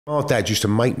My dad used to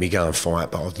make me go and fight,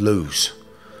 but I'd lose.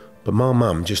 But my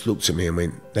mum just looked at me and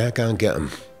went, now go and get them.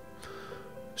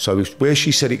 So where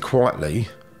she said it quietly,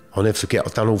 I'll never forget,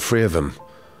 I've done all three of them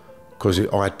because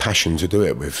I had passion to do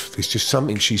it with. It's just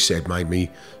something she said made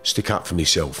me stick up for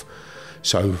myself.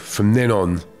 So from then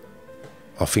on,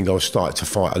 I think I started to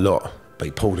fight a lot, but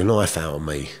he pulled a knife out on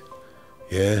me,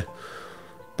 yeah?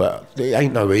 But it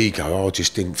ain't no ego, I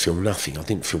just didn't feel nothing. I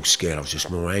didn't feel scared, I was just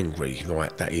more angry,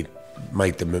 like that he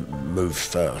made the move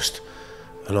first.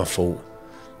 And I thought,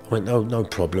 I went, no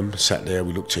problem. Sat there,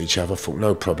 we looked at each other, thought,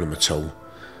 no problem at all.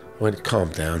 I went,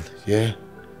 calm down, yeah?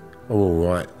 Oh, all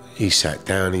right. He sat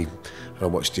down, and I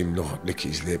watched him lick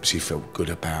his lips. He felt good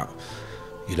about,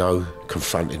 you know,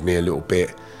 confronted me a little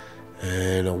bit.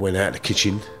 And I went out the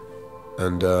kitchen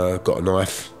and got a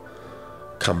knife,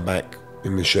 come back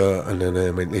in my shirt, and then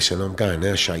I went, listen, I'm going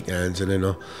now, shake hands, and then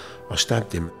I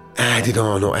stabbed him. How did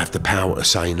I not have the power to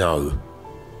say no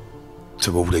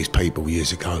to all these people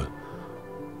years ago?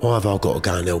 Why have I got to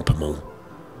go and help them all?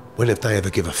 When have they ever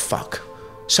give a fuck?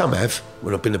 Some have,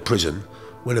 when I've been in prison.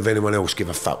 When have anyone else give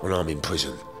a fuck when I'm in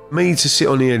prison? Me to sit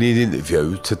on here in the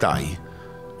interview today,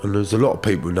 and there's a lot of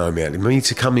people who know me out there, me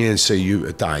to come here and see you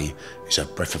today is a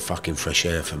breath of fucking fresh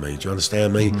air for me. Do you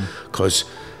understand me? Because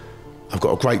I've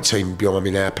got a great team behind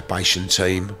me now, probation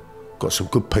team. Got some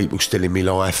good people still in my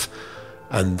life.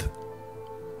 And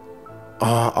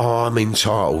I'm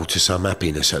entitled to some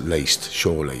happiness at least,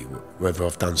 surely. Whether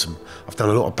I've done a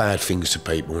lot of bad things to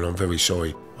people, and I'm very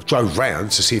sorry. I drove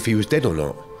round to see if he was dead or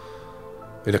not,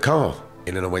 in a car.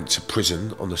 And then I went to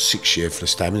prison on the 6th year for the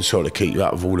stabbing, sort of keep you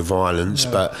out of all the violence.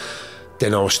 Yeah. But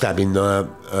then I was stabbing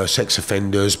sex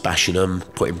offenders, bashing them,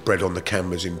 putting bread on the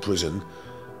cameras in prison.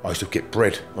 I used to get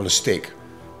bread on a stick,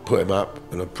 put him up,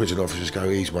 and the prison officers go,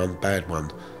 he's one, bad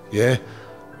one. Yeah?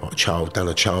 Like done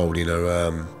a child in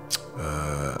a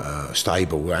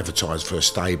stable, advertised for a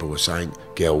stable, or saying,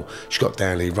 girl, she got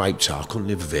down and he raped her, I couldn't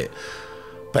live with it.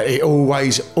 But it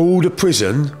always, all the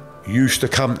prison used to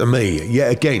come to me,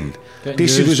 yet again.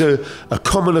 This was a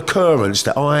common occurrence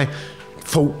that I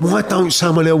thought, why don't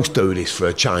someone else do this for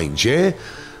a change, yeah?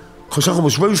 Because I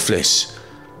was ruthless.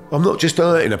 I'm not just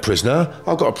hurting a prisoner,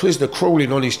 I've got a prisoner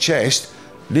crawling on his chest,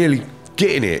 nearly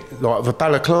getting it, like with a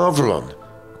balaclava on.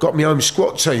 Got my own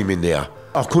squat team in there.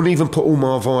 I couldn't even put all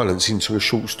my violence into a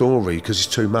short story because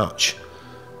it's too much.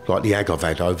 Like the ag I've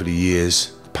had over the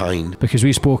years, pain. Because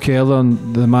we spoke earlier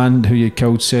and the man who you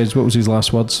killed says, what was his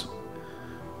last words?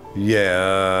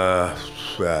 Yeah,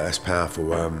 that's powerful.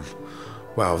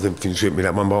 Well, I didn't think with me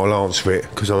that one, but I'll answer it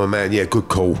because I'm a man. Yeah, good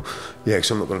call. Yeah,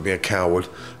 because I'm not going to be a coward.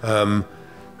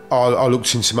 I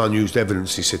looked into some unused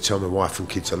evidence. He said, tell my wife and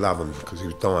kids I love them because he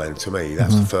was dying. To me, that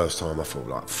was the first time I thought,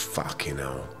 like, fucking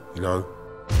hell, you know?